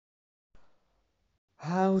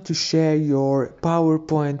How to share your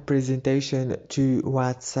PowerPoint presentation to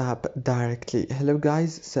WhatsApp directly. Hello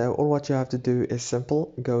guys, so all what you have to do is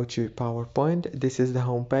simple. Go to PowerPoint. This is the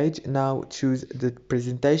home page. Now choose the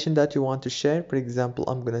presentation that you want to share. For example,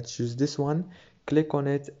 I'm gonna choose this one. Click on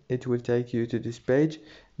it. It will take you to this page.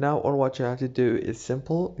 Now all what you have to do is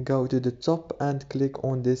simple. Go to the top and click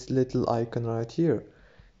on this little icon right here.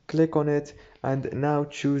 Click on it and now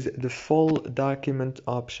choose the full document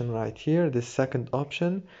option right here, the second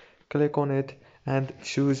option. Click on it and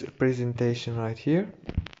choose presentation right here,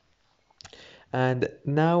 and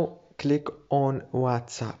now click on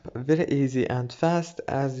WhatsApp. Very easy and fast,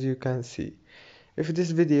 as you can see. If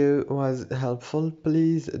this video was helpful,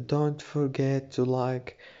 please don't forget to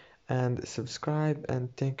like and subscribe,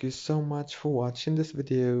 and thank you so much for watching this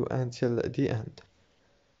video until the end.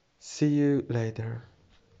 See you later.